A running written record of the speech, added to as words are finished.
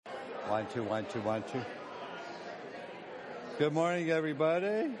1, 2, 1, 2, 1, 2. Good morning,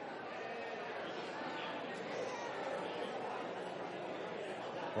 everybody.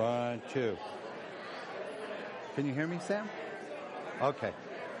 One, two. Can you hear me, Sam? Okay.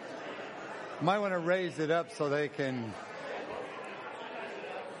 Might want to raise it up so they can.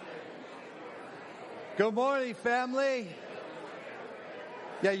 Good morning, family.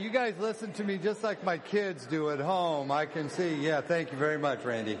 Yeah, you guys listen to me just like my kids do at home. I can see. Yeah, thank you very much,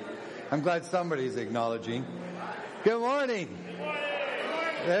 Randy. I'm glad somebody's acknowledging. Good morning.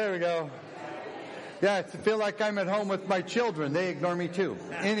 There we go. Yeah, I feel like I'm at home with my children. They ignore me too.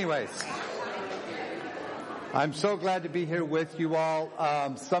 Anyways, I'm so glad to be here with you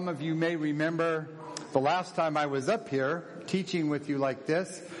all. Some of you may remember the last time I was up here teaching with you like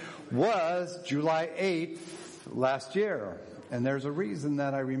this was July 8th last year. And there's a reason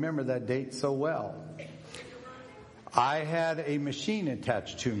that I remember that date so well. I had a machine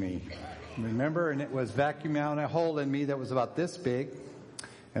attached to me, remember? And it was vacuuming out a hole in me that was about this big.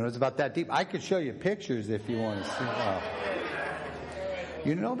 And it was about that deep. I could show you pictures if you want to see.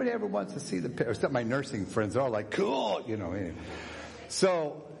 You know, nobody ever wants to see the pictures. Except my nursing friends. They're all like, cool, you know. Anyway.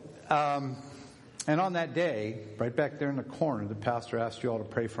 So, and on that day, right back there in the corner, the pastor asked you all to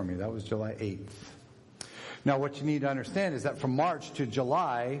pray for me. That was July 8th. Now, what you need to understand is that from March to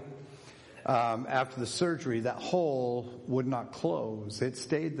July, after the surgery, that hole would not close. It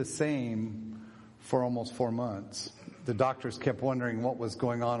stayed the same for almost 4 months. The doctors kept wondering what was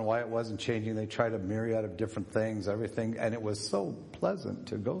going on, why it wasn't changing. They tried a myriad of different things, everything, and it was so pleasant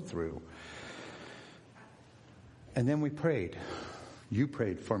to go through. And then we prayed. You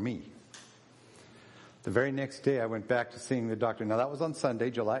prayed for me. The very next day, I went back to seeing the doctor. Now, that was on Sunday,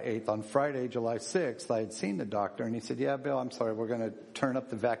 July 8th. On Friday, July 6th, I had seen the doctor, and he said, yeah, Bill, I'm sorry, we're going to turn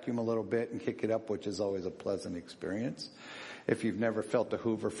up the vacuum a little bit and kick it up, which is always a pleasant experience. If you've never felt a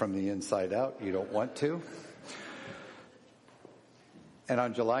Hoover from the inside out, you don't want to. And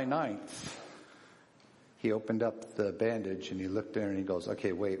on July 9th, he opened up the bandage, and he looked there, and he goes,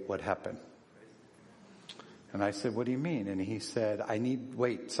 okay, wait, what happened? And I said, what do you mean? And he said,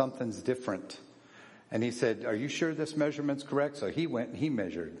 wait, something's different. And he said, are you sure this measurement's correct? So he went and he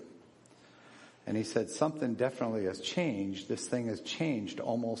measured. And he said, something definitely has changed. This thing has changed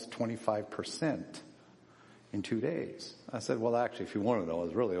almost 25% in 2 days. I said, well, actually, if you want to know, it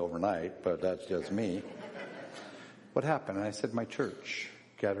was really overnight, but that's just me. What happened? And I said, my church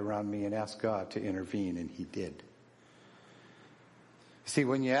gathered around me and asked God to intervene, and he did. See,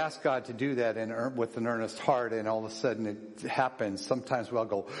 when you ask God to do that with an earnest heart and all of a sudden it happens, sometimes we'll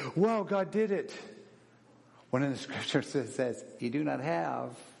go, wow, God did it. When in the scripture it says, you do not have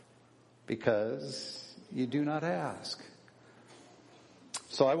because you do not ask.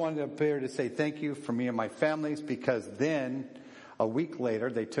 So I wanted to appear to say thank you for me and my families, because then a week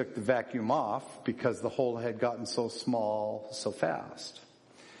later they took the vacuum off because the hole had gotten so small so fast.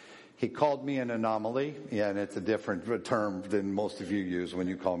 He called me an anomaly. Yeah, and it's a different term than most of you use when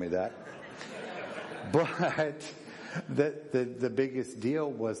you call me that. But the biggest deal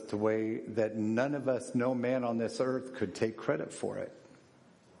was the way that none of us, no man on this earth could take credit for it.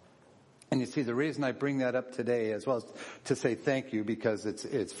 And you see, the reason I bring that up today as well as to say thank you, because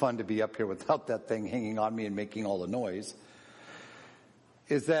it's fun to be up here without that thing hanging on me and making all the noise,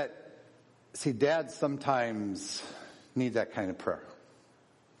 is that, see, dads sometimes need that kind of prayer.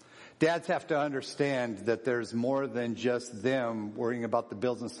 Dads have to understand that there's more than just them worrying about the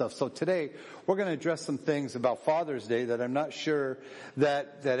bills and stuff. So today, we're going to address some things about Father's Day that I'm not sure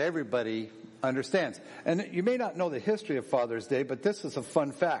that everybody understands. And you may not know the history of Father's Day, but this is a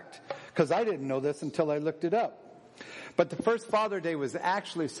fun fact, because I didn't know this until I looked it up. But the first Father's Day was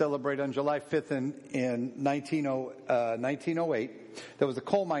actually celebrated on July 5th in 1908. There was a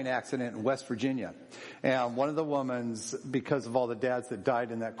coal mine accident in West Virginia. And one of the women, because of all the dads that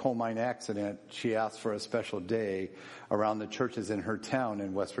died in that coal mine accident, she asked for a special day around the churches in her town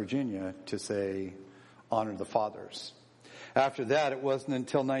in West Virginia to say, honor the fathers. After that, it wasn't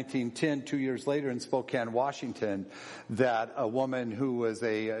until 1910, 2 years later in Spokane, Washington, that a woman who was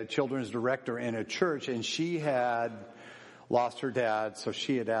a children's director in a church, and she had lost her dad, so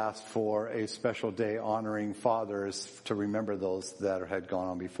she had asked for a special day honoring fathers to remember those that had gone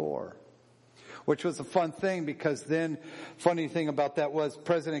on before. Which was a fun thing, because then, funny thing about that was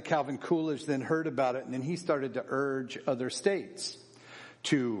President Calvin Coolidge then heard about it, and then he started to urge other states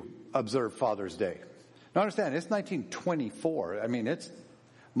to observe Father's Day. Now understand, it's 1924. I mean,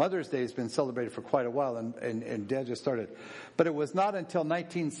 Mother's Day has been celebrated for quite a while, and Dad just started. But it was not until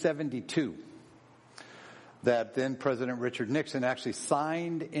 1972 that then President Richard Nixon actually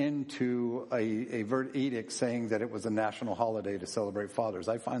signed into a edict saying that it was a national holiday to celebrate fathers.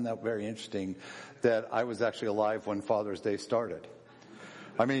 I find that very interesting that I was actually alive when Father's Day started.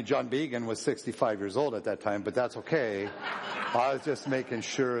 I mean, John Began was 65 years old at that time, but that's okay. I was just making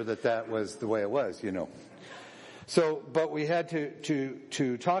sure that that was the way it was, you know. So, but we had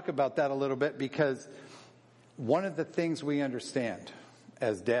to talk about that a little bit, because one of the things we understand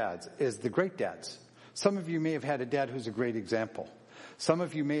as dads is the great dads. Some of you may have had a dad who's a great example. Some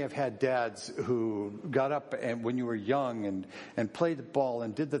of you may have had dads who got up and when you were young and played the ball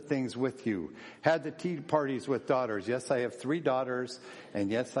and did the things with you. Had the tea parties with daughters. Yes, I have 3 daughters,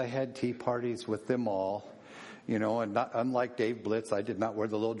 and yes, I had tea parties with them all. You know, and not unlike Dave Blitz, I did not wear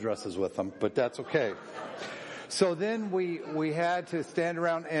the little dresses with them, but that's okay. So then we had to stand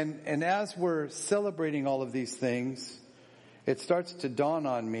around, and as we're celebrating all of these things, it starts to dawn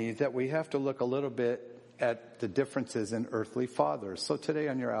on me that we have to look a little bit at the differences in earthly fathers. So today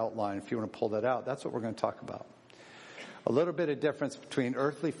on your outline, if you want to pull that out, that's what we're going to talk about. A little bit of difference between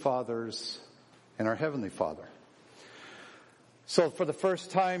earthly fathers and our Heavenly Father. So for the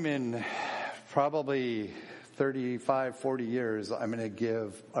first time in probably 35, 40 years, I'm going to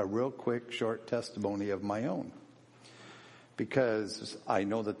give a real quick, short testimony of my own. Because I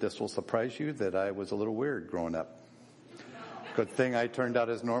know that this will surprise you, that I was a little weird growing up. Good thing I turned out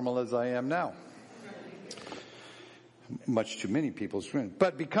as normal as I am now. Much too many people's dreams.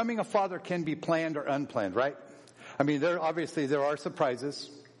 But becoming a father can be planned or unplanned, right? I mean, there are surprises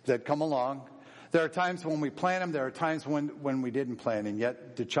that come along. There are times when we plan them. There are times when we didn't plan, and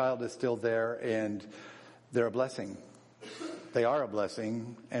yet the child is still there, and they're a blessing. They are a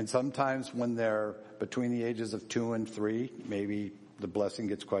blessing. And sometimes when they're between the ages of 2 and 3, maybe the blessing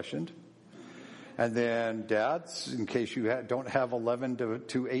gets questioned. And then dads, in case you don't have 11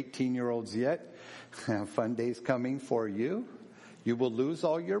 to 18-year-olds yet, fun days coming for you. You will lose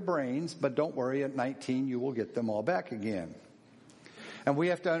all your brains, but don't worry, at 19 you will get them all back again. And we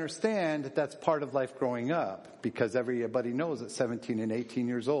have to understand that that's part of life growing up, because everybody knows at 17 and 18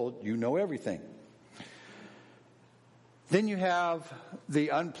 years old, you know everything. Then you have the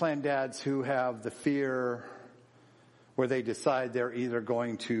unplanned dads who have the fear where they decide they're either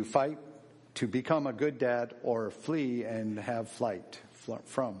going to fight to become a good dad or flee and have flight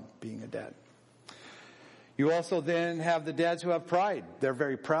from being a dad. You also then have the dads who have pride. They're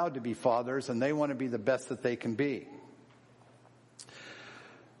very proud to be fathers, and they want to be the best that they can be.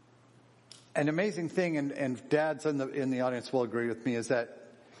 An amazing thing, and dads in the audience will agree with me, is that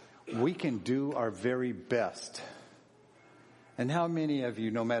we can do our very best. And how many of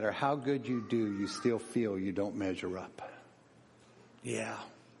you, no matter how good you do, you still feel you don't measure up? Yeah,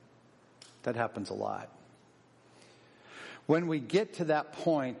 that happens a lot. When we get to that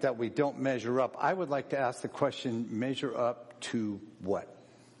point that we don't measure up, I would like to ask the question, measure up to what?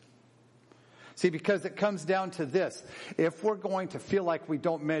 See, because it comes down to this. If we're going to feel like we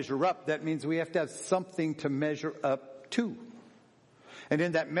don't measure up, that means we have to have something to measure up to. And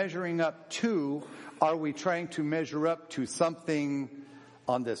in that measuring up to, are we trying to measure up to something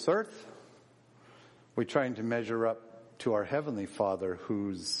on this earth? We're trying to measure up to our Heavenly Father,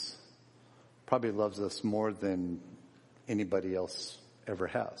 who's probably loves us more than anybody else ever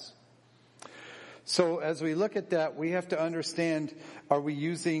has. So as we look at that, we have to understand, are we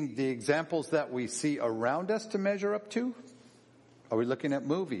using the examples that we see around us to measure up to? Are we looking at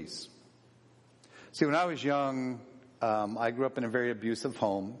movies? See, when I was young, I grew up in a very abusive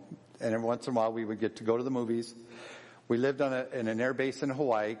home, and every once in a while we would get to go to the movies. We lived in an air base in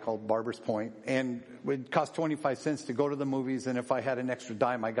Hawaii called Barbers Point, and it would cost 25 cents to go to the movies, and if I had an extra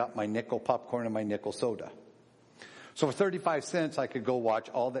dime, I got my nickel popcorn and my nickel soda. So for 35 cents, I could go watch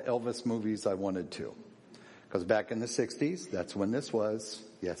all the Elvis movies I wanted to. Because back in the 60s, that's when this was.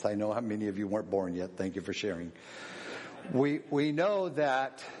 Yes, I know how many of you weren't born yet. Thank you for sharing. We know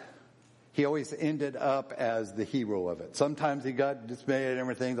that he always ended up as the hero of it. Sometimes he got dismayed and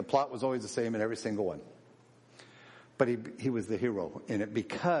everything. The plot was always the same in every single one. But he was the hero in it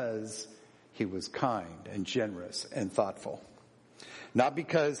because he was kind and generous and thoughtful. Not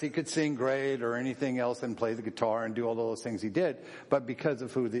because he could sing great or anything else and play the guitar and do all those things he did, but because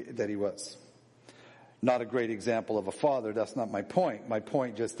of that he was. Not a great example of a father. That's not my point. My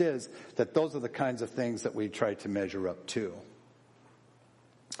point just is that those are the kinds of things that we try to measure up to.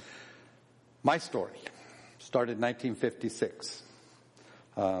 My story started in 1956.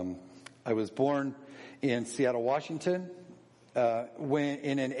 I was born in Seattle, Washington,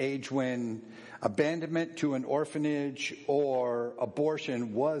 in an age when Abandonment to an orphanage or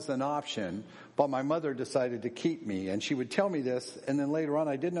abortion was an option, but my mother decided to keep me. And she would tell me this, and then later on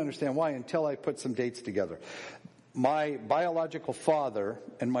I didn't understand why until I put some dates together. My biological father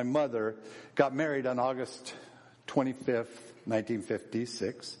and my mother got married on August 25th,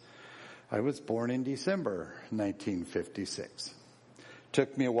 1956. I was born in December 1956.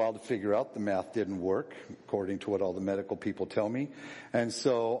 Took me a while to figure out. The math didn't work, according to what all the medical people tell me. And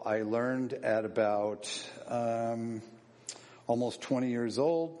so I learned at about almost 20 years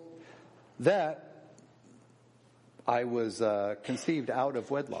old that I was conceived out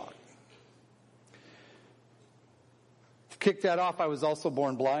of wedlock. To kick that off, I was also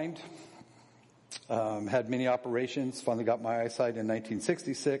born blind. Had many operations. Finally got my eyesight in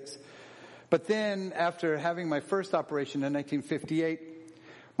 1966. But then after having my first operation in 1958,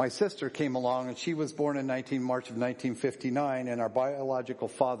 my sister came along, and she was born in March of 1959, and our biological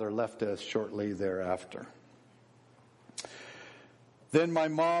father left us shortly thereafter. Then my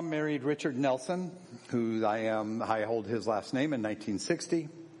mom married Richard Nelson, who I hold his last name, in 1960.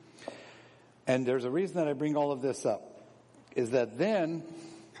 And there's a reason that I bring all of this up, is that then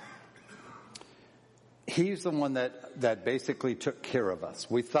he's the one that basically took care of us.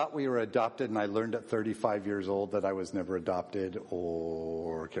 We thought we were adopted, and I learned at 35 years old that I was never adopted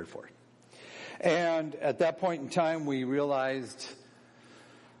or cared for. And at that point in time, we realized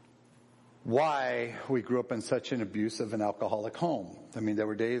why we grew up in such an abusive and alcoholic home. I mean, there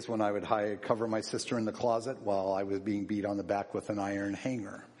were days when I would cover my sister in the closet while I was being beat on the back with an iron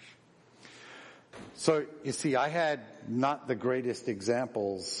hanger. So, you see, I had not the greatest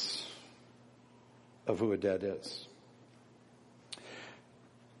examples of who a dad is.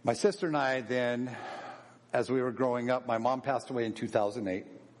 My sister and I then, as we were growing up, my mom passed away in 2008.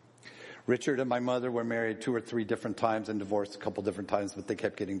 Richard and my mother were married 2 or 3 different times and divorced a couple different times, but they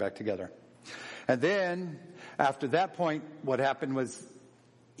kept getting back together. And then, after that point, what happened was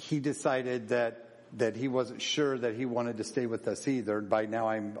he decided that he wasn't sure that he wanted to stay with us either. By now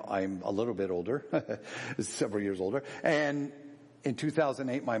I'm a little bit older, several years older. And in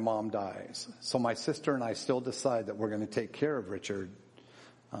 2008, my mom dies. So my sister and I still decide that we're going to take care of Richard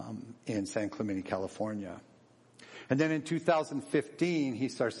in San Clemente, California. And then in 2015, he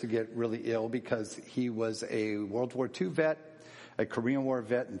starts to get really ill because he was a World War II vet, a Korean War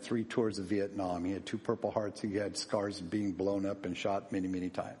vet, and 3 tours of Vietnam. He had 2 Purple Hearts. He had scars of being blown up and shot many, many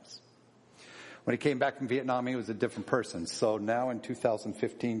times. When he came back from Vietnam, he was a different person. So now in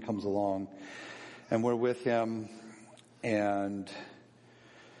 2015 comes along, and we're with him, and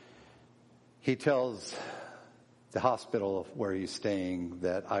he tells the hospital where he's staying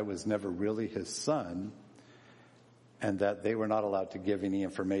that I was never really his son, and that they were not allowed to give any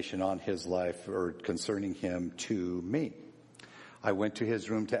information on his life or concerning him to me. I went to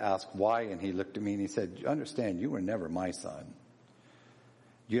his room to ask why, and he looked at me and he said, "You understand, you were never my son.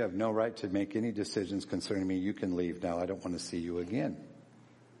 You have no right to make any decisions concerning me. You can leave now. I don't want to see you again."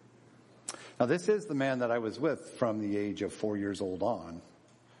 Now, this is the man that I was with from the age of 4 years old on.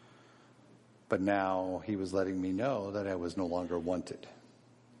 But now he was letting me know that I was no longer wanted.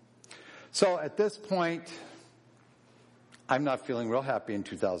 So at this point, I'm not feeling real happy in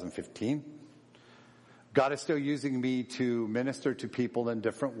 2015. God is still using me to minister to people in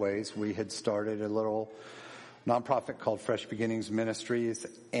different ways. We had started a little nonprofit called Fresh Beginnings Ministries,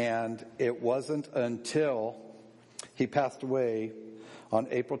 and it wasn't until he passed away on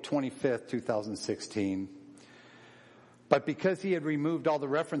April 25th, 2016. But because he had removed all the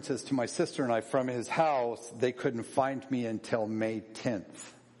references to my sister and I from his house, they couldn't find me until May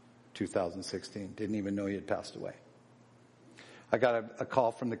 10th, 2016. Didn't even know he had passed away. I got a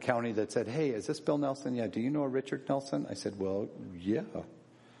call from the county that said, "Hey, is this Bill Nelson?" "Yeah." "Do you know a Richard Nelson?" I said, "Well, yeah."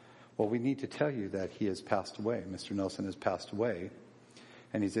 "Well, we need to tell you that he has passed away. Mr. Nelson has passed away,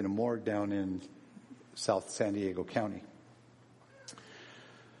 and he's in a morgue down in South San Diego County."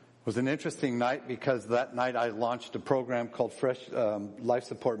 It was an interesting night because that night I launched a program called Fresh Life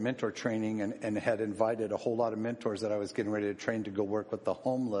Support Mentor Training and had invited a whole lot of mentors that I was getting ready to train to go work with the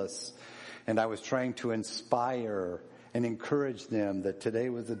homeless. And I was trying to inspire and encourage them that today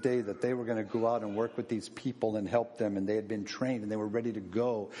was the day that they were going to go out and work with these people and help them. And they had been trained and they were ready to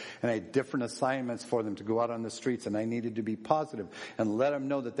go. And I had different assignments for them to go out on the streets. And I needed to be positive and let them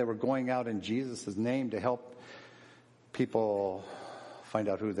know that they were going out in Jesus' name to help people find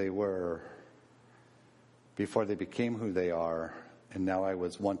out who they were before they became who they are. And now I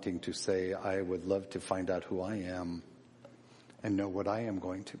was wanting to say, I would love to find out who I am and know what I am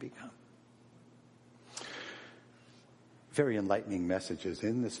going to become. Very enlightening messages.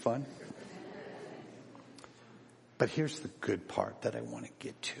 Isn't this fun? But here's the good part that I want to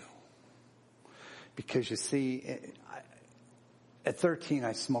get to. Because you see, at 13,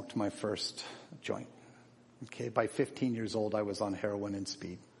 I smoked my first joint. Okay, by 15 years old, I was on heroin and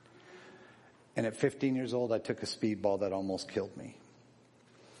speed. And at 15 years old, I took a speedball that almost killed me.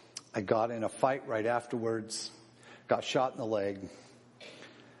 I got in a fight right afterwards, got shot in the leg,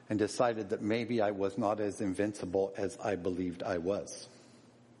 and decided that maybe I was not as invincible as I believed I was.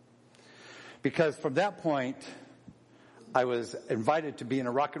 Because from that point, I was invited to be in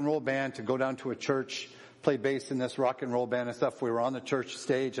a rock and roll band, to go down to a church, play bass in this rock and roll band and stuff. We were on the church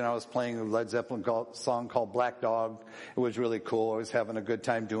stage, and I was playing a Led Zeppelin song called Black Dog. It was really cool. I was having a good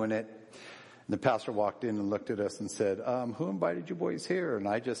time doing it. And the pastor walked in and looked at us and said, who invited you boys here? And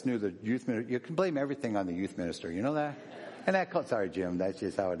I just knew the youth minister. You can blame everything on the youth minister. You know that? And sorry, Jim, that's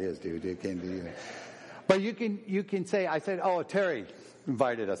just how it is, dude. It can be. But you can say, I said, Terry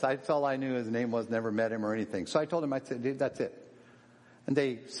invited us. That's all I knew. His name was, never met him or anything. So I told him, I said, dude, that's it. And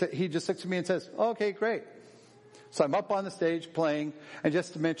he just looks at me and says, okay, great. So I'm up on the stage playing, and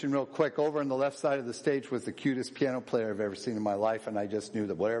just to mention real quick, over on the left side of the stage was the cutest piano player I've ever seen in my life, and I just knew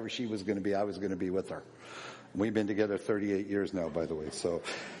that whatever she was going to be, I was going to be with her. We've been together 38 years now, by the way, so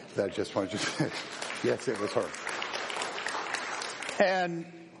that just wanted to say, yes, it was her. And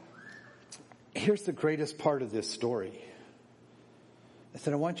here's the greatest part of this story. I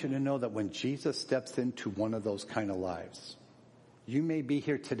said, I want you to know that when Jesus steps into one of those kind of lives, you may be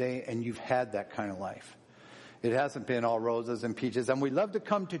here today and you've had that kind of life. It hasn't been all roses and peaches. And we love to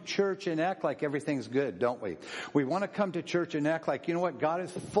come to church and act like everything's good, don't we? We want to come to church and act like, you know what, God is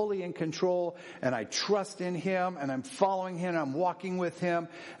fully in control, and I trust in Him, and I'm following Him, and I'm walking with Him.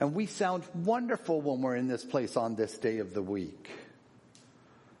 And we sound wonderful when we're in this place on this day of the week.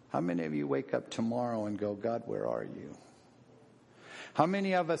 How many of you wake up tomorrow and go, God, where are you? How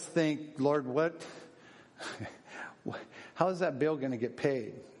many of us think, Lord, how is that bill going to get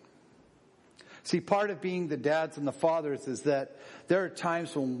paid? See, part of being the dads and the fathers is that there are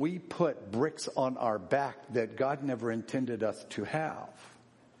times when we put bricks on our back that God never intended us to have.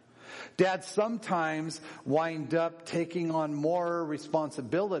 Dads sometimes wind up taking on more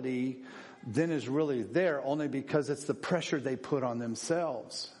responsibility than is really there, only because it's the pressure they put on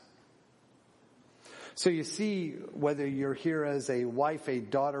themselves. So you see, whether you're here as a wife, a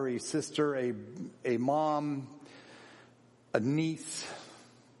daughter, a sister, a mom, a niece,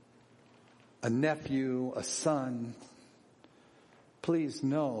 a nephew, a son, please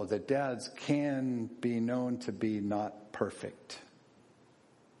know that dads can be known to be not perfect.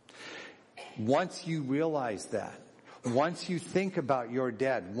 Once you realize that, once you think about your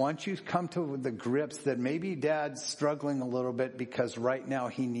dad, once you come to the grips that maybe dad's struggling a little bit because right now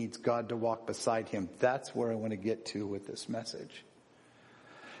he needs God to walk beside him, that's where I want to get to with this message.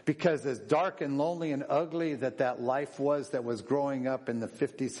 Because as dark and lonely and ugly that life was that was growing up in the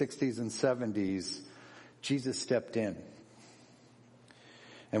 50s, 60s, and 70s, Jesus stepped in.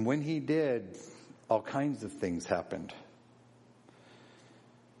 And when He did, all kinds of things happened.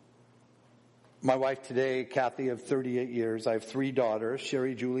 My wife today, Kathy, of 38 years. I have 3 daughters,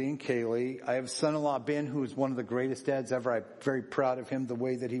 Sherry, Julie, and Kaylee. I have son-in-law, Ben, who is one of the greatest dads ever. I'm very proud of him, the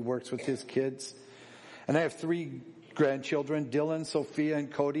way that he works with his kids. And I have 3 grandchildren, Dylan, Sophia, and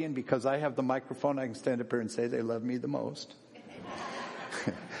Cody, and because I have the microphone, I can stand up here and say they love me the most.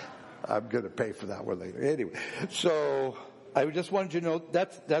 I'm going to pay for that one later. Anyway, so I just wanted you to know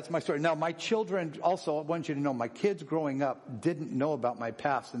that's my story. Now, my children also, I want you to know, my kids growing up didn't know about my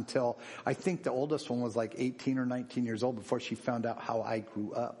past until I think the oldest one was like 18 or 19 years old before she found out how I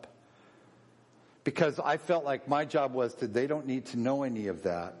grew up. Because I felt like my job was they don't need to know any of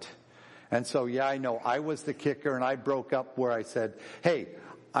that. And so, yeah, I know I was the kicker, and I broke up where I said, hey,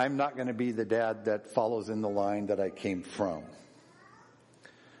 I'm not going to be the dad that follows in the line that I came from.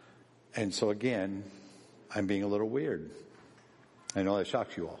 And so again, I'm being a little weird. I know that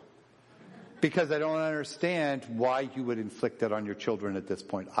shocks you all. Because I don't understand why you would inflict that on your children at this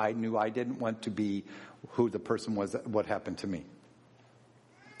point. I knew I didn't want to be who the person was, what happened to me.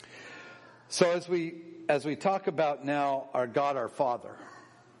 So as we talk about now our God, our Father,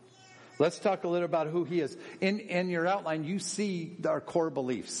 let's talk a little about who He is. In your outline, you see our core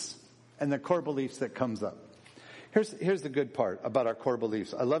beliefs and the core beliefs that comes up. Here's the good part about our core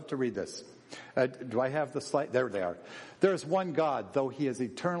beliefs. I love to read this. Do I have the slide? There they are. There is one God, though He has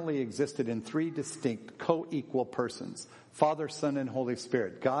eternally existed in 3 distinct co-equal persons, Father, Son, and Holy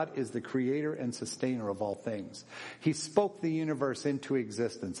Spirit. God is the creator and sustainer of all things. He spoke the universe into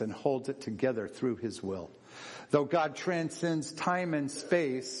existence and holds it together through His will. Though God transcends time and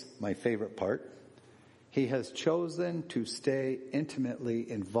space, my favorite part, He has chosen to stay intimately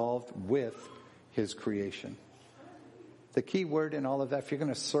involved with His creation. The key word in all of that, if you're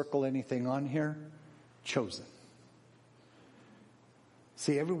going to circle anything on here, Chosen.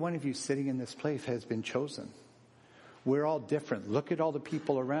 See, every one of you sitting in this place has been chosen. We're all different. Look at all the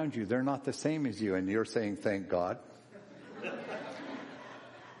people around you. They're not the same as you. And you're saying, thank God.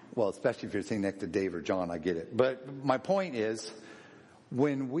 Well, especially if you're sitting next to Dave or John, I get it. But my point is,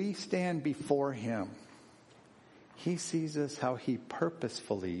 when we stand before him, he sees us how he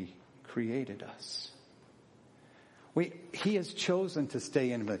purposefully created us. He has chosen to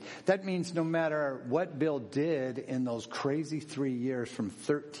stay intimate. That means no matter what Bill did in those crazy 3 years from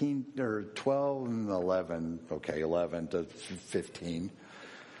 13 or 12 and 11, 11 to 15.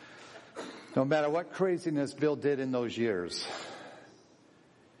 No matter what craziness Bill did in those years,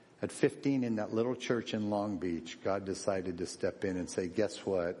 at 15 in that little church in Long Beach, God decided to step in and say, guess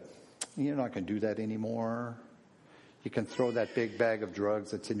what? You're not going to do that anymore. You can throw that big bag of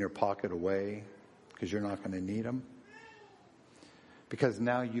drugs that's in your pocket away because you're not going to need them. Because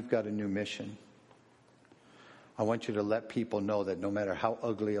now you've got a new mission. I want you to let people know that no matter how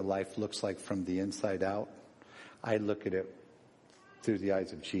ugly a life looks like from the inside out, I look at it through the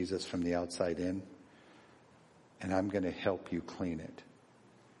eyes of Jesus from the outside in, and I'm going to help you clean it.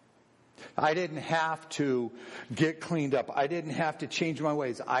 I didn't have to get cleaned up. I didn't have to change my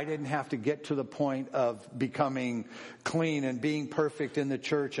ways. I didn't have to get to the point of becoming clean and being perfect in the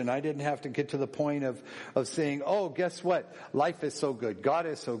church. And I didn't have to get to the point of saying, oh, guess what? Life is so good. God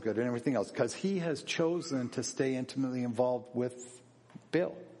is so good and everything else. Because he has chosen to stay intimately involved with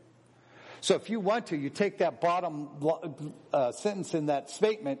Bill. So if you want to, you take that bottom sentence in that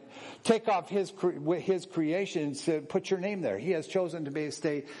statement, take off his creation, and put your name there. He has chosen to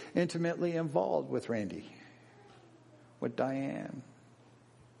stay intimately involved with Randy, with Diane,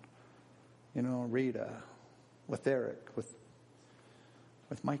 Rita, with Eric, with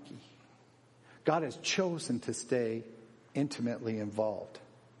Mikey. God has chosen to stay intimately involved.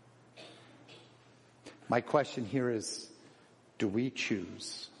 My question here is, do we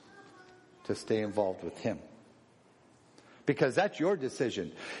choose to stay involved with him? Because that's your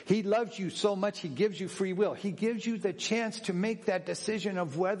decision. He loves you so much, he gives you free will. He gives you the chance to make that decision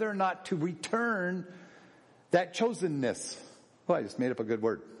of whether or not to return that chosenness. Well, I just made up a good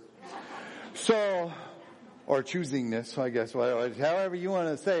word. So, or choosingness, I guess, however you want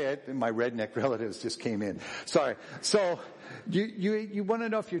to say it. My redneck relatives just came in. Sorry. So, you want to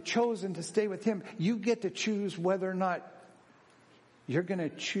know if you're chosen to stay with him. You get to choose whether or not you're going to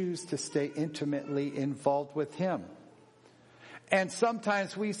choose to stay intimately involved with him. And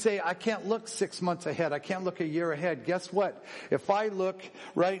sometimes we say, I can't look 6 months ahead. I can't look a year ahead. Guess what? If I look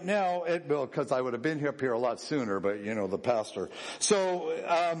right now at Bill, because I would have been up here a lot sooner, but the pastor. So,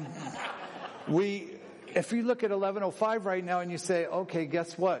 if you look at 11:05 right now and you say, okay,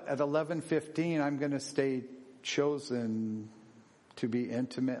 guess what? At 11:15, I'm going to stay chosen to be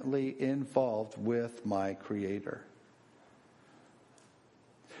intimately involved with my Creator.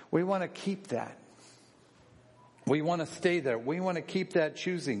 We want to keep that. We want to stay there. We want to keep that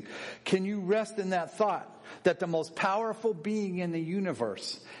choosing. Can you rest in that thought that the most powerful being in the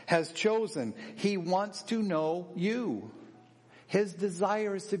universe has chosen? He wants to know you. His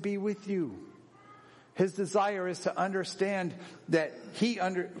desire is to be with you. His desire is to understand that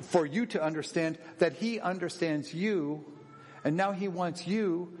for you to understand that he understands you, and now he wants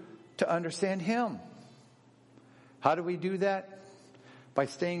you to understand him. How do we do that? By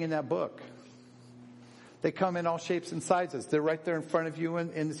staying in that book. They come in all shapes and sizes. They're right there in front of you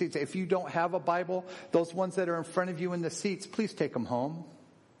in the seats. If you don't have a Bible, those ones that are in front of you in the seats, please take them home.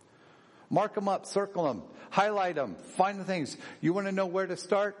 Mark them up, circle them, highlight them, find the things. You want to know where to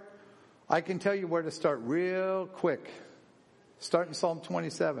start? I can tell you where to start real quick. Start in Psalm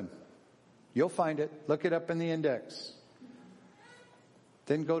 27. You'll find it. Look it up in the index.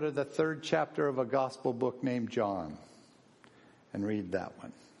 Then go to the 3rd chapter of a gospel book named John and read that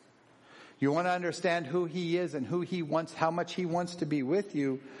one. You want to understand who he is and who he wants, how much he wants to be with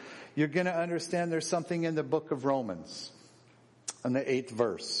you. You're going to understand there's something in the book of Romans in the 8th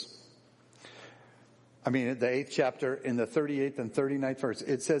verse. The 8th chapter in the 38th and 39th verse.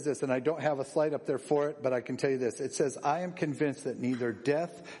 It says this, and I don't have a slide up there for it, but I can tell you this. It says, I am convinced that neither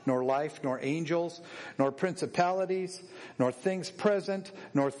death, nor life, nor angels, nor principalities, nor things present,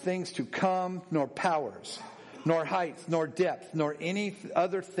 nor things to come, nor powers, nor height, nor depth, nor any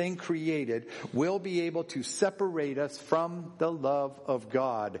other thing created will be able to separate us from the love of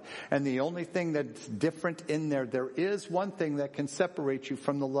God. And the only thing that's different in there is one thing that can separate you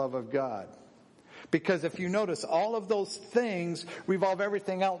from the love of God. Because if you notice, all of those things revolve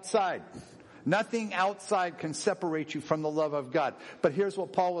everything outside. Nothing outside can separate you from the love of God. But here's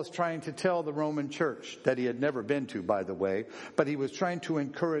what Paul was trying to tell the Roman church, that he had never been to, by the way. But he was trying to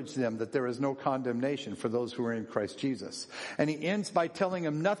encourage them that there is no condemnation for those who are in Christ Jesus. And he ends by telling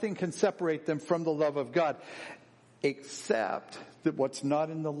them nothing can separate them from the love of God, except that what's not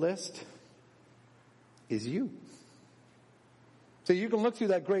in the list is you. So you can look through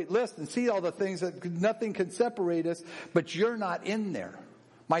that great list and see all the things that nothing can separate us, but you're not in there.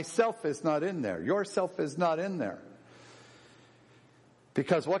 Myself is not in there. Yourself is not in there.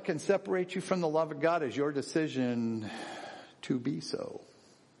 Because what can separate you from the love of God is your decision to be so.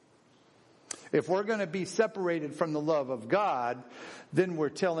 If we're going to be separated from the love of God, then we're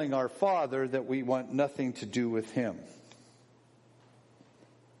telling our Father that we want nothing to do with Him.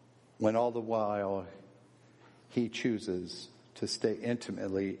 When all the while He chooses to stay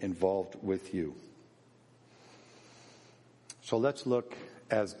intimately involved with you. So let's look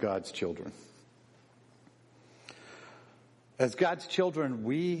as God's children. As God's children,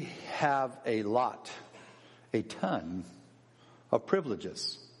 we have a ton of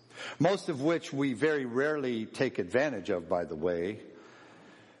privileges. Most of which we very rarely take advantage of, by the way.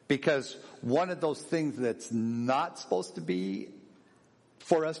 Because one of those things that's not supposed to be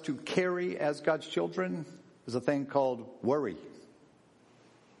for us to carry as God's children is a thing called worry.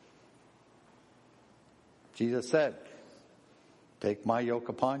 Jesus said, "Take my yoke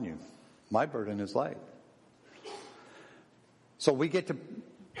upon you. My burden is light." So we get to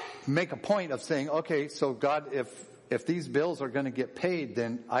make a point of saying, okay, so God, if these bills are going to get paid,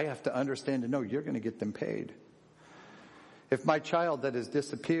 then I have to understand and know you're going to get them paid. If my child that has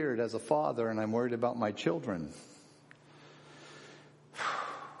disappeared as a father and I'm worried about my children,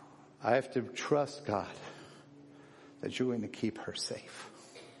 I have to trust God that you're going to keep her safe.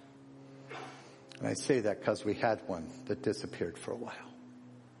 And I say that because we had one that disappeared for a while.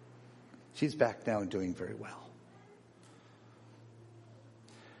 She's back now and doing very well.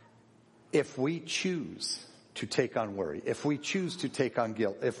 If we choose to take on worry, if we choose to take on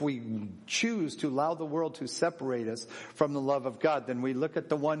guilt, if we choose to allow the world to separate us from the love of God, then we look at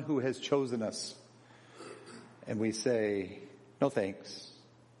the one who has chosen us and we say, no thanks.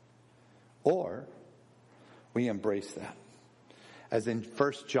 Or we embrace that. As in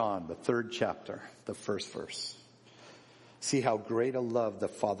 1 John, the 3rd chapter, the 1st verse. See how great a love the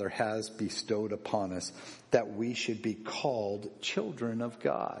Father has bestowed upon us, that we should be called children of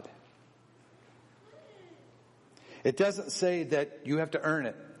God. It doesn't say that you have to earn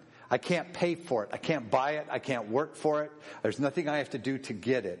it. I can't pay for it. I can't buy it. I can't work for it. There's nothing I have to do to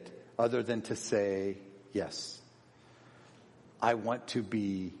get it other than to say, yes, I want to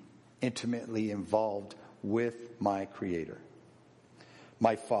be intimately involved with my Creator,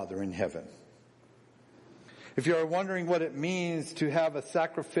 my Father in heaven. If you're wondering what it means to have a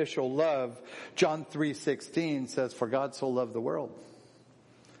sacrificial love, John 3:16 says, "For God so loved the world,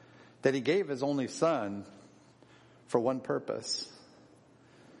 that He gave His only Son for one purpose,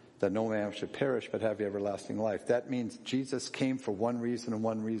 that no man should perish but have everlasting life." That means Jesus came for one reason and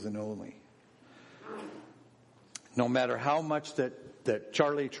one reason only. No matter how much that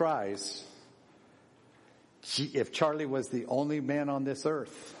Charlie tries, if Charlie was the only man on this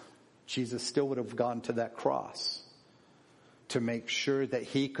earth, Jesus still would have gone to that cross to make sure that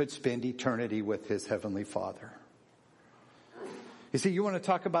he could spend eternity with his heavenly Father. You see, you want to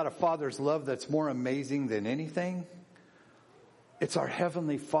talk about a father's love that's more amazing than anything? It's our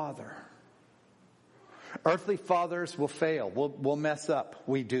heavenly Father. Earthly fathers will fail. We'll mess up.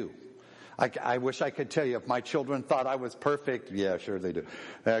 We do. I wish I could tell you if my children thought I was perfect. Yeah, sure they do.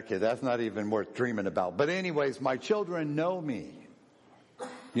 Okay, that's not even worth dreaming about. But anyways, my children know me.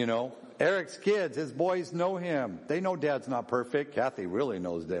 You know, Eric's kids, his boys know him. They know Dad's not perfect. Kathy really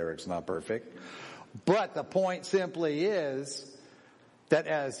knows that Eric's not perfect. But the point simply is that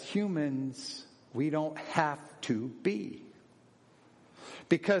as humans, we don't have to be.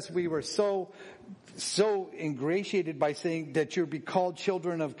 Because we were so ingratiated by saying that you'll be called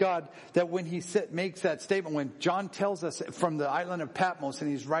children of God, that when he makes that statement, when John tells us from the island of Patmos and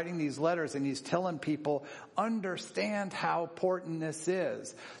he's writing these letters and he's telling people, understand how important this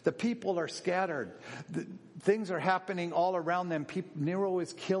is. The people are scattered. Things are happening all around them. Nero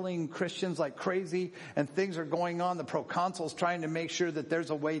is killing Christians like crazy and things are going on. The proconsul's trying to make sure that there's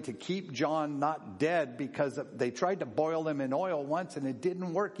a way to keep John not dead, because they tried to boil him in oil once and it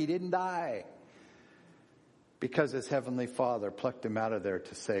didn't work. He didn't die. Because his heavenly Father plucked him out of there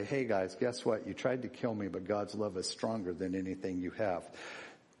to say, hey guys, guess what? You tried to kill me, but God's love is stronger than anything you have.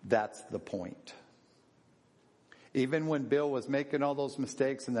 That's the point. Even when Bill was making all those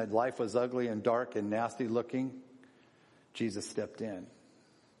mistakes and that life was ugly and dark and nasty looking, Jesus stepped in.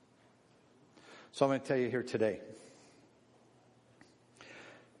 So I'm going to tell you here today,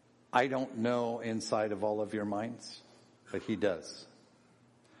 I don't know inside of all of your minds, but he does.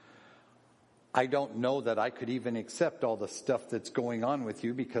 I don't know that I could even accept all the stuff that's going on with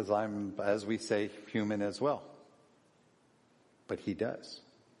you because I'm, as we say, human as well. But he does.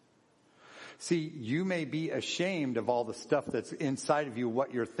 See, you may be ashamed of all the stuff that's inside of you,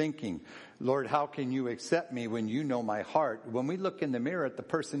 what you're thinking. Lord, how can you accept me when you know my heart? When we look in the mirror at the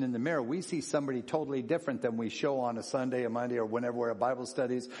person in the mirror, we see somebody totally different than we show on a Sunday, a Monday, or whenever we're at Bible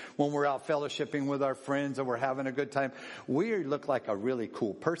studies, when we're out fellowshipping with our friends or we're having a good time. We look like a really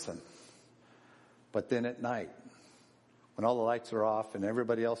cool person. But then at night, when all the lights are off and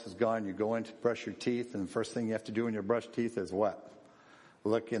everybody else is gone, you go in to brush your teeth, and the first thing you have to do when you brush teeth is what?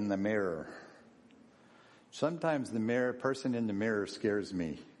 Look in the mirror. Sometimes the person in the mirror scares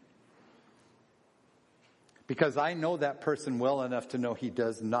me. Because I know that person well enough to know he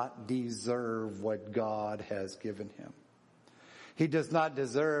does not deserve what God has given him. He does not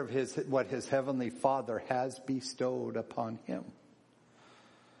deserve what his heavenly Father has bestowed upon him.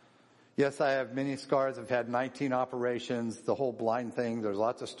 Yes, I have many scars. I've had 19 operations, the whole blind thing. There's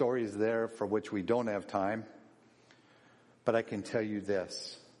lots of stories there for which we don't have time. But I can tell you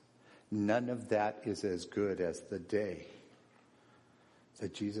this. None of that is as good as the day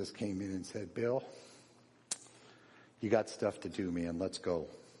that Jesus came in and said, Bill, you got stuff to do, man. Let's go.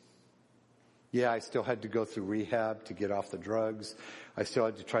 Yeah, I still had to go through rehab to get off the drugs. I still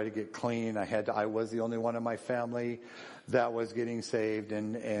had to try to get clean. I was the only one in my family that was getting saved,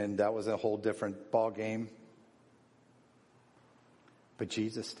 and that was a whole different ball game. But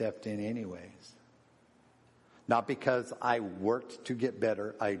Jesus stepped in anyways. Not because I worked to get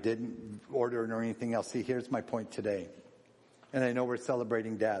better. I didn't order it or anything else. See, here's my point today. And I know we're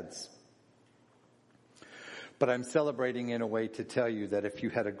celebrating dads. But I'm celebrating in a way to tell you that if you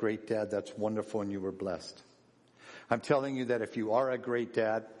had a great dad, that's wonderful and you were blessed. I'm telling you that if you are a great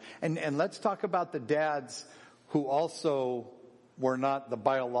dad, and let's talk about the dads who also were not the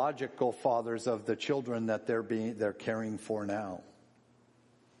biological fathers of the children that they're caring for now.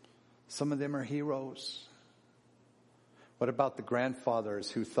 Some of them are heroes. What about the grandfathers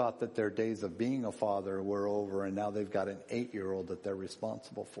who thought that their days of being a father were over and now they've got an 8-year-old that they're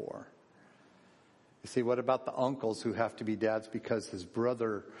responsible for? You see, what about the uncles who have to be dads because his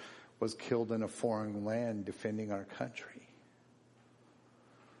brother was killed in a foreign land defending our country?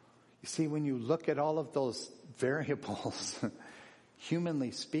 You see, when you look at all of those variables, humanly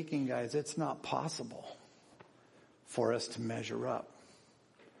speaking, guys, it's not possible for us to measure up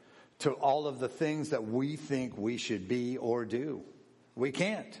to all of the things that we think we should be or do. We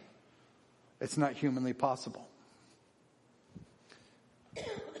can't. It's not humanly possible.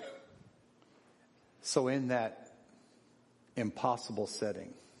 So in that impossible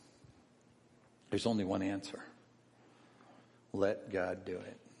setting, there's only one answer. Let God do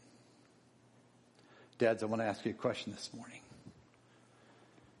it. Dads, I want to ask you a question this morning.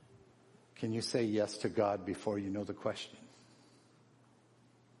 Can you say yes to God before you know the question?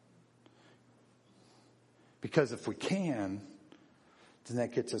 Because if we can, then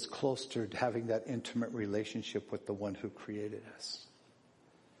that gets us closer to having that intimate relationship with the one who created us.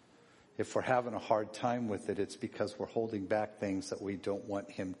 If we're having a hard time with it, it's because we're holding back things that we don't want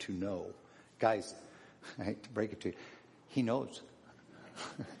him to know. Guys, I hate to break it to you. He knows.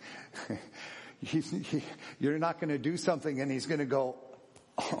 You're not going to do something and he's going to go,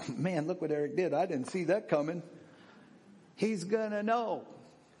 oh man, look what Eric did. I didn't see that coming. He's going to know.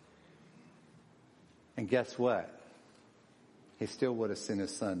 And guess what? He still would have sent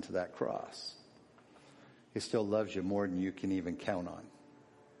his son to that cross. He still loves you more than you can even count on.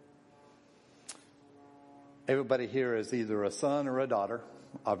 Everybody here is either a son or a daughter,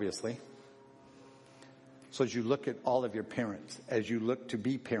 obviously. So as you look at all of your parents, as you look to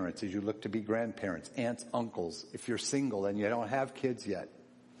be parents, as you look to be grandparents, aunts, uncles, if you're single and you don't have kids yet,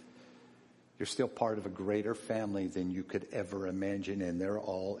 you're still part of a greater family than you could ever imagine, and they're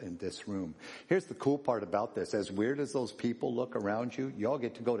all in this room. Here's the cool part about this. As weird as those people look around you, you all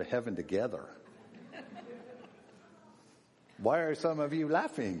get to go to heaven together. Why are some of you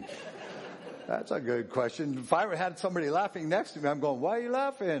laughing? That's a good question. If I had somebody laughing next to me, I'm going, why are you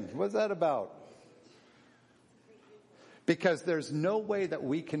laughing? What's that about? Because there's no way that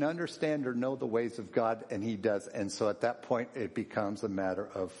we can understand or know the ways of God, and he does. And so at that point, it becomes a matter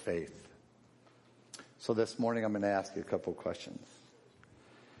of faith. So this morning, I'm going to ask you a couple of questions.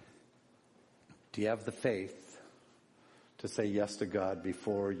 Do you have the faith to say yes to God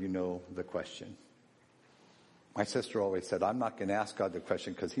before you know the question? My sister always said, I'm not going to ask God the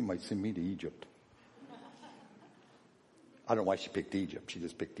question because he might send me to Egypt. I don't know why she picked Egypt. She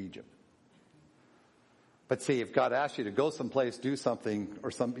just picked Egypt. But see, if God asks you to go someplace, do something,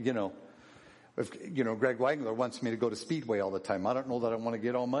 or something, if, Greg Wagner wants me to go to Speedway all the time. I don't know that I want to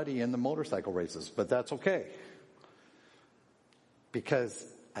get all muddy in the motorcycle races, but that's okay. Because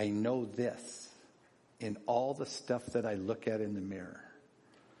I know this, in all the stuff that I look at in the mirror,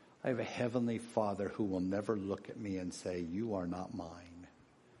 I have a heavenly Father who will never look at me and say, you are not mine,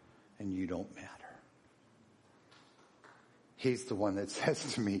 and you don't matter. He's the one that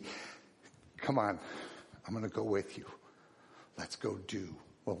says to me, come on, I'm going to go with you. Let's go do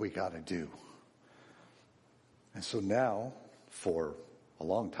what we got to do. And so now, for a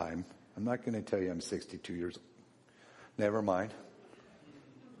long time, I'm not going to tell you I'm 62 years old. Never mind.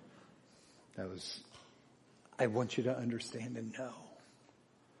 I want you to understand and know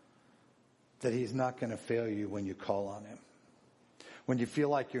that he's not going to fail you when you call on him. When you feel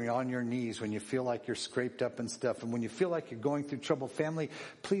like you're on your knees, when you feel like you're scraped up and stuff, and when you feel like you're going through trouble, family,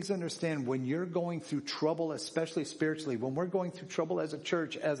 please understand, when you're going through trouble, especially spiritually, when we're going through trouble as a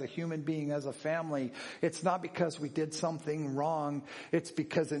church, as a human being, as a family, it's not because we did something wrong. It's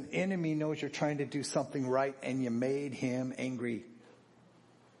because an enemy knows you're trying to do something right and you made him angry.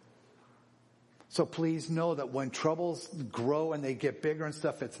 So please know that when troubles grow and they get bigger and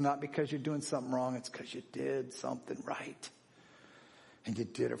stuff, it's not because you're doing something wrong. It's because you did something right. And you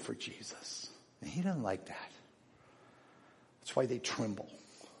did it for Jesus. And he doesn't like that. That's why they tremble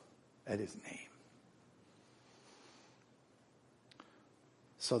at his name.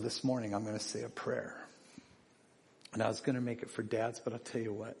 So this morning I'm going to say a prayer. And I was going to make it for dads, but I'll tell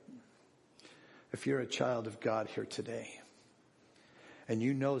you what. If you're a child of God here today, and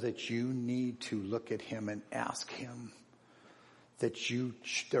you know that you need to look at him and ask him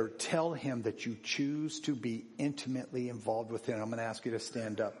or tell him that you choose to be intimately involved with him, I'm going to ask you to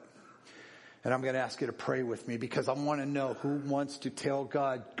stand up. And I'm going to ask you to pray with me, because I want to know who wants to tell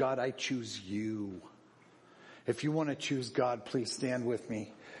God, God, I choose you. If you want to choose God, please stand with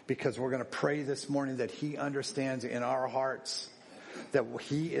me, because we're going to pray this morning that he understands in our hearts that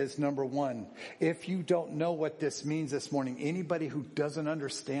he is number one. If you don't know what this means this morning, anybody who doesn't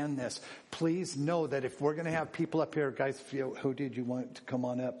understand this, please know that if we're going to have people up here, guys, who did you want to come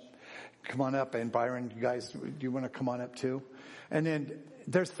on up? Come on up. And Byron, you guys, do you want to come on up too? And then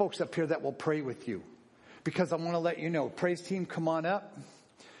there's folks up here that will pray with you, because I want to let you know, praise team, come on up.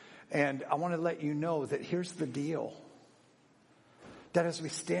 And I want to let you know that here's the deal. That as we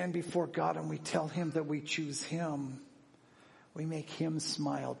stand before God and we tell him that we choose him, we make him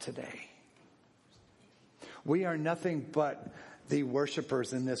smile today. We are nothing but the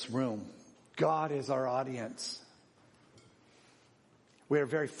worshipers in this room. God is our audience. We are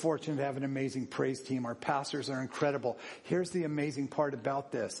very fortunate to have an amazing praise team. Our pastors are incredible. Here's the amazing part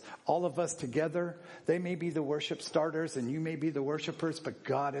about this. All of us together, they may be the worship starters and you may be the worshipers, but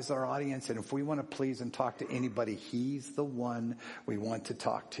God is our audience. And if we want to please and talk to anybody, he's the one we want to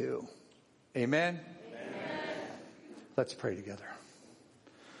talk to. Amen? Let's pray together.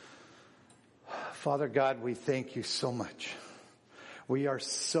 Father God, we thank you so much. We are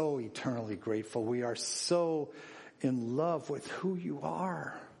so eternally grateful. We are so in love with who you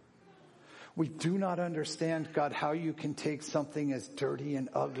are. We do not understand, God, how you can take something as dirty and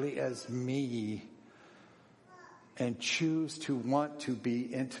ugly as me and choose to want to be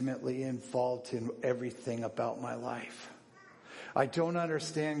intimately involved in everything about my life. I don't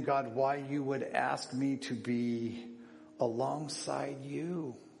understand, God, why you would ask me to be alongside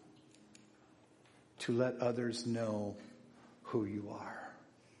you to let others know who you are.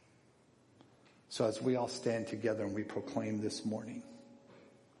 So as we all stand together and we proclaim this morning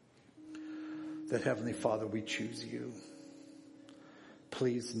that, Heavenly Father, we choose you,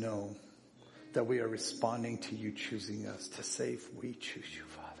 please know that we are responding to you choosing us to say, we choose you,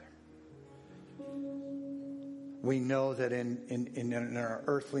 Father. We know that in our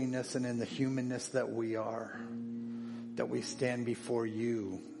earthliness and in the humanness that we are, that we stand before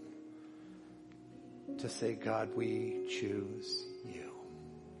you to say, God, we choose you.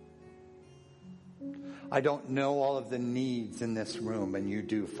 I don't know all of the needs in this room, and you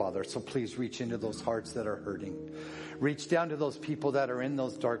do, Father. So please reach into those hearts that are hurting. Reach down to those people that are in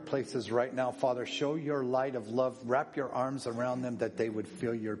those dark places right now, Father. Show your light of love. Wrap your arms around them that they would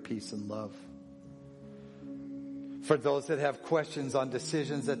feel your peace and love. For those that have questions on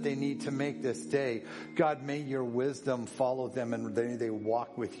decisions that they need to make this day, God, may your wisdom follow them and may they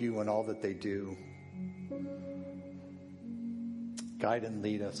walk with you in all that they do. Guide and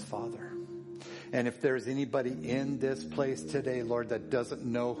lead us, Father. And if there's anybody in this place today, Lord, that doesn't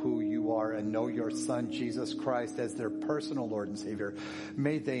know who you are and know your Son, Jesus Christ, as their personal Lord and Savior,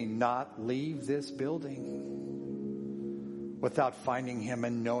 may they not leave this building without finding him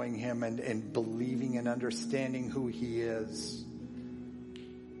and knowing him and believing and understanding who he is.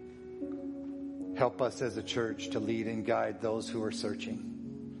 Help us as a church to lead and guide those who are searching.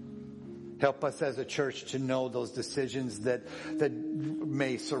 Help us as a church to know those decisions that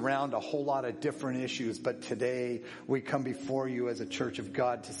may surround a whole lot of different issues. But today we come before you as a church of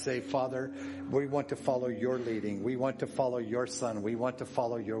God to say, Father, we want to follow your leading. We want to follow your Son. We want to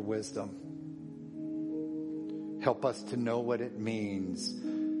follow your wisdom. Help us to know what it means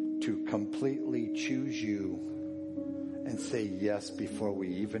to completely choose you and say yes before we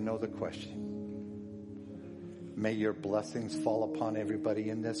even know the question. May your blessings fall upon everybody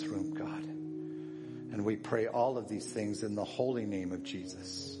in this room, God. And we pray all of these things in the holy name of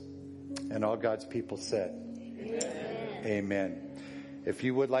Jesus. And all God's people said, Amen. Amen. If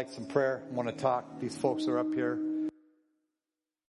you would like some prayer, want to talk, these folks are up here.